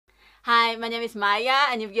Hi, my name is Maya,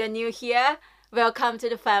 and if you're new here, welcome to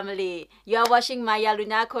the family. You are watching Maya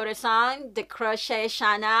Luna Corazon, the Crochet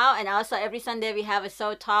channel, and also every Sunday we have a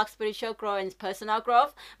soul talk, spiritual growth, and personal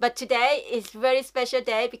growth. But today is a very special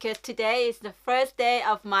day because today is the first day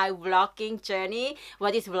of my vlogging journey.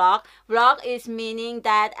 What is vlog? Vlog is meaning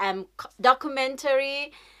that I'm document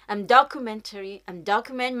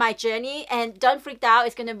my journey, and don't freak out,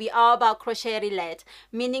 it's gonna be all about crochet related,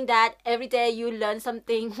 meaning that every day you learn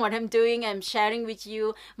something what I'm doing. I'm sharing with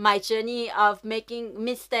you my journey of making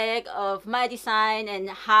mistake of my design and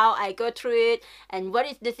how I go through it and what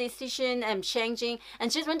is the decision I'm changing,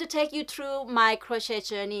 and just want to take you through my crochet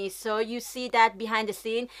journey so you see that behind the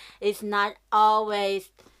scene is not always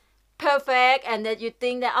perfect, and that you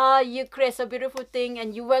think that you create a beautiful thing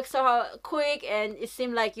and you work so hard, quick, and it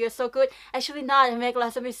seems like you're so good. Actually not, I make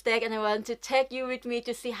lots of mistakes, and I want to take you with me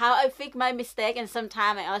to see how I fix my mistake. And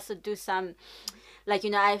sometimes I also do some, like,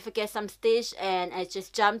 I forget some stitch and I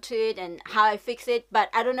just jump to it and how I fix it. But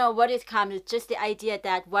I don't know what it comes. It's just the idea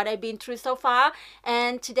that what I've been through so far.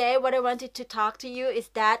 And today what I wanted to talk to you is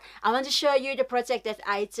that I want to show you the project that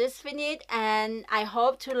I just finished, and I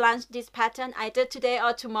hope to launch this pattern either today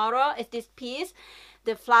or tomorrow. It's this piece,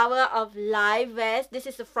 the Flower of Life vest. This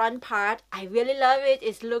is the front part. I really love it.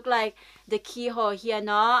 It looks like the keyhole here.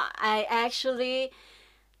 No, I actually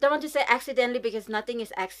don't want to say accidentally because nothing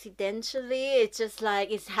is accidentally. It's just like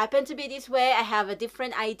it's happened to be this way. I have a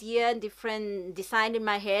different idea, different design in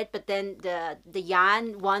my head, but then the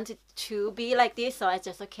yarn wanted to be like this, so I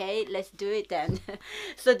just, okay, let's do it then.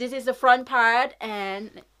 So this is the front part, and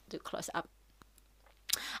let's do close up.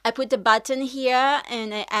 I put the button here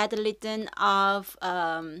and I add a little of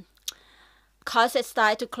corset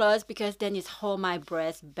style to close because then it hold my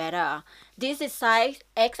breast better. This is size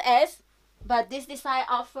XS, but this design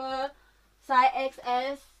offer size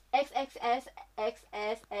XS, XXS,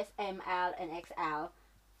 XS, SML, and XL.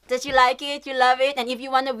 Did you like it? You love it? And if you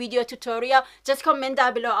want a video tutorial, just comment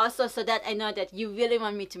down below also so that I know that you really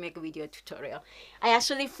want me to make a video tutorial. I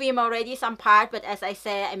actually filmed already some part, but as I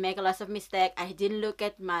say, I make a lot of mistakes. I didn't look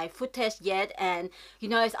at my footage yet, and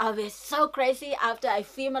it's always so crazy after I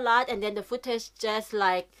film a lot and then the footage just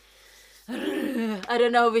like I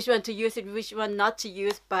don't know which one to use and which one not to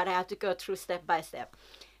use, but I have to go through step by step.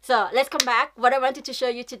 So let's come back. What I wanted to show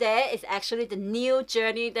you today is actually the new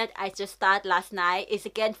journey that I just started last night. It's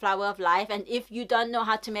again Flower of Life, and if you don't know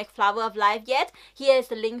how to make Flower of Life yet, here is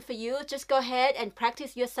the link for you. Just go ahead and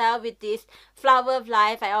practice yourself with this Flower of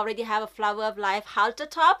Life. I already have a Flower of Life halter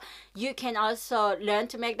top. You can also learn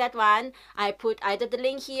to make that one. I put either the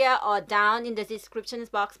link here or down in the description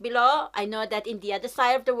box below. I know that in the other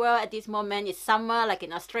side of the world at this moment it's summer, like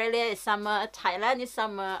in Australia it's summer, Thailand is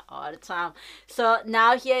summer all the time. So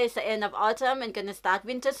now here is the end of autumn and gonna start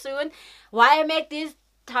winter soon. Why I make this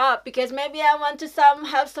top? Because maybe I want to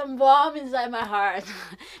have some warm inside my heart.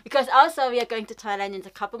 Because also we are going to Thailand in a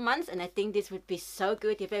couple months, and I think this would be so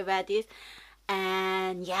good if I wear this.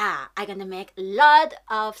 And yeah, I'm gonna make a lot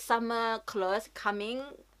of summer clothes coming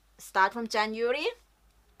start from January.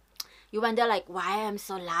 You wonder like why I'm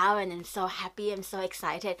so loud and I'm so happy, I'm so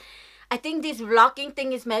excited. I think this vlogging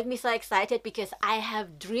thing is making me so excited because I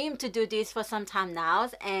have dreamed to do this for some time now,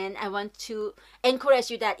 and I want to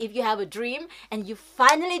encourage you that if you have a dream and you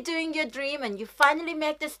finally doing your dream and you finally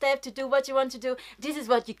make the step to do what you want to do, this is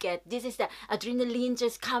what you get. This is the adrenaline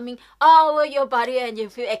just coming all over your body, and you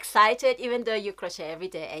feel excited even though you crochet every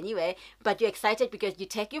day anyway, but you're excited because you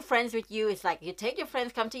take your friends with you. It's like you take your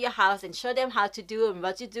friends, come to your house and show them how to do and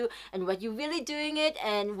what you do and what you're really doing it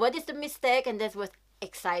and what is the mistake, and that's what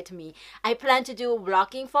excite me. I plan to do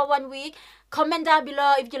vlogging for 1 week. Comment down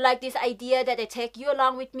below if you like this idea that I take you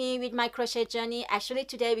along with me with my crochet journey. Actually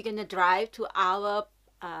today we're gonna drive to our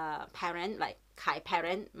parent, like Kai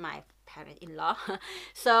parent, my parent-in-law.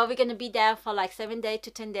 So we're gonna be there for like 7 days to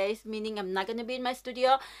 10 days, meaning I'm not gonna be in my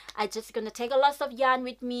studio. I just gonna take a lot of yarn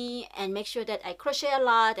with me and make sure that I crochet a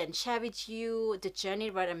lot and share with you the journey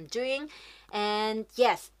what I'm doing. And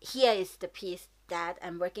yes, here is the piece that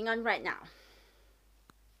I'm working on right now.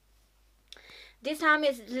 This time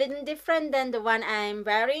is a little different than the one I'm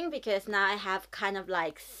wearing because now I have kind of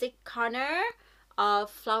like 6 corner of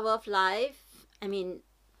Flower of Life. I mean,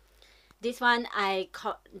 this one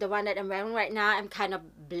the one that I'm wearing right now, I'm kind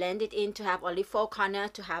of blended in to have only 4 corner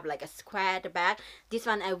to have like a square at the back. This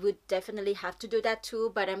one I would definitely have to do that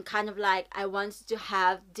too, but I'm kind of like I want to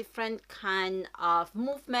have different kind of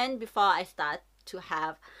movement before I start to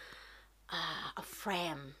have a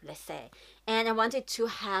frame, let's say. And I wanted to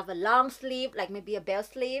have a long sleeve, like maybe a bell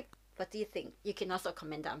sleeve. What do you think? You can also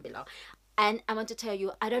comment down below. And I want to tell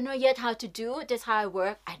you, I don't know yet how to do. That's how I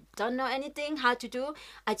work. I don't know anything how to do.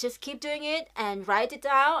 I just keep doing it and write it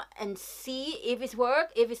down and see if it's work.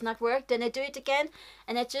 If it's not work, then I do it again.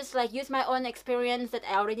 And I just like use my own experience that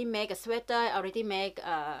I already make a sweater. I already make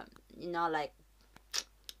you know, like,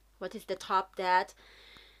 what is the top that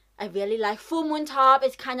I really like? Full moon top.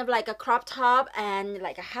 It's kind of like a crop top, and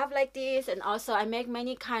like I have like this, and also I make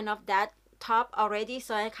many kind of that top already,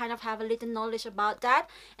 so I kind of have a little knowledge about that,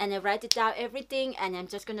 and I write it down everything, and I'm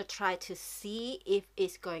just gonna try to see if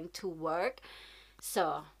it's going to work.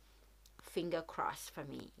 So finger crossed for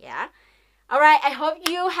me. Yeah. Alright, I hope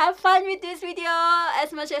you have fun with this video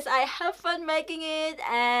as much as I have fun making it,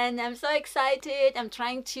 and I'm so excited. I'm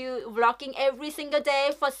trying to vlogging every single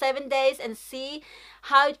day for 7 days and see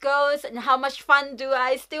how it goes and how much fun do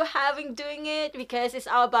I still having doing it, because it's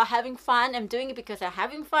all about having fun. I'm doing it because I'm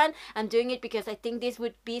having fun. I'm doing it because I think this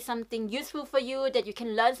would be something useful for you, that you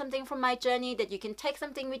can learn something from my journey, that you can take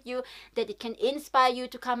something with you, that it can inspire you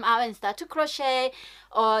to come out and start to crochet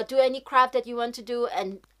or do any craft that you want to do,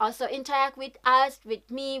 and also interact with us, with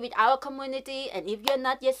me, with our community. And if you're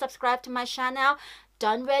not yet subscribed to my channel,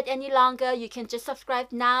 don't wait any longer. You can just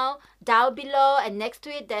subscribe now down below, and next to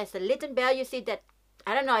it there's a little bell. You see that,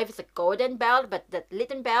 I don't know if it's a golden bell, but that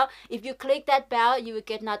little bell, if you click that bell, you will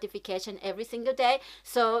get notification every single day.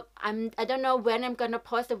 So I don't know when I'm gonna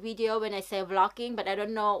post a video when I say vlogging, but I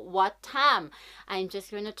don't know what time. I'm just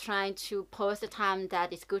gonna try to post a time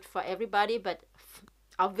that is good for everybody, but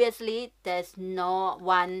obviously there's no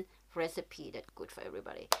one recipe that's good for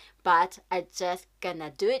everybody, but I just gonna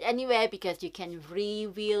do it anyway, because you can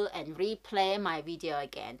review and replay my video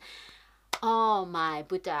again. Oh my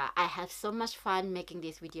Buddha, I have so much fun making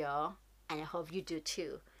this video, and I hope you do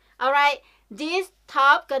too. Alright, this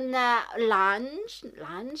top gonna launch,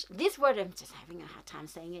 this word I'm just having a hard time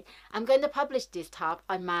saying it. I'm going to publish this top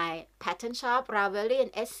on my pattern shop, Ravelry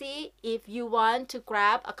and Etsy. If you want to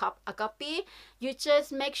grab a copy, you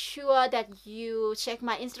just make sure that you check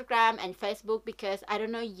my Instagram and Facebook, because I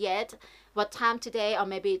don't know yet what time today or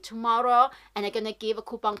maybe tomorrow, and I'm gonna give a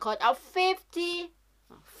coupon code of 50%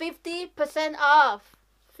 off.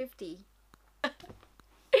 50.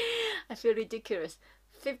 I feel ridiculous.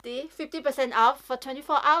 50% off for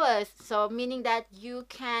 24 hours. So meaning that you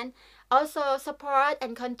can also support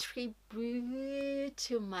and contribute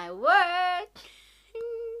to my work.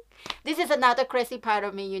 This is another crazy part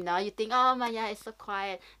of me, you know. You think, oh, Maya is so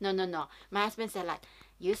quiet. No. My husband said like,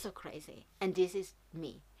 you're so crazy. And this is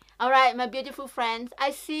me. Alright, my beautiful friends.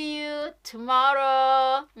 I see you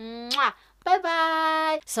tomorrow. Mwah.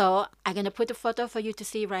 Bye-bye. So I'm gonna put a photo for you to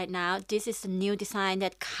see right now. This is the new design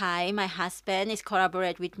that Kai, my husband, is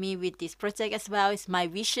collaborate with me with this project as well. It's my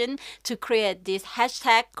vision to create this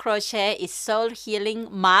hashtag crochet is soul healing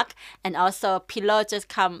mug, and also pillow just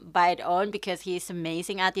come by its own, because he's an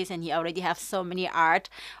amazing artist and he already have so many art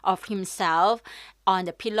of himself on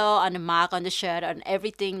the pillow, on the mug, on the shirt, on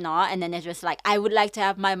everything, no? And then it was like, I would like to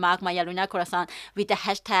have my mug, Maya Luna Corazon, with the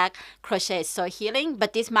hashtag crochet is soul healing.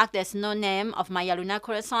 But this mug, there's no name of Maya Luna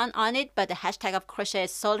Corazon on it, but the hashtag of crochet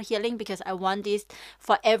is soul healing, because I want this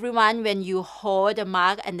for everyone. When you hold the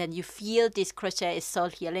mug and then you feel this crochet is soul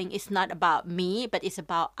healing, it's not about me, but it's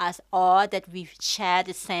about us all, that we share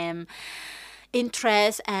the same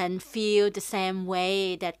interest and feel the same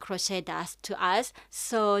way that crochet does to us.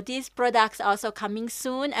 So these products also coming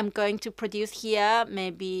soon. I'm going to produce here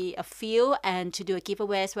maybe a few, and to do a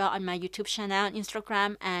giveaway as well on my YouTube channel, on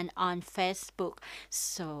Instagram, and on Facebook.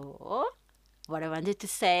 So what I wanted to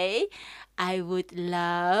say, I would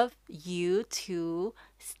love you to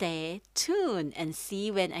stay tuned and see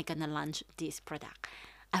when I'm gonna launch this product.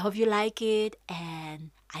 I hope you like it,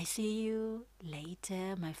 and I see you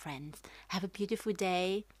later, my friends. Have a beautiful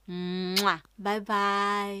day. Mwah.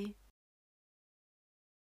 Bye-bye.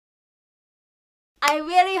 I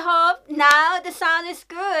really hope now the sound is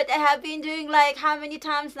good. I have been doing like how many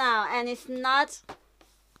times now, and it's not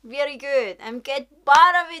very good. I'm getting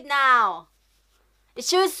bored of it now. It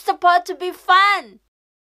should supposed to be fun.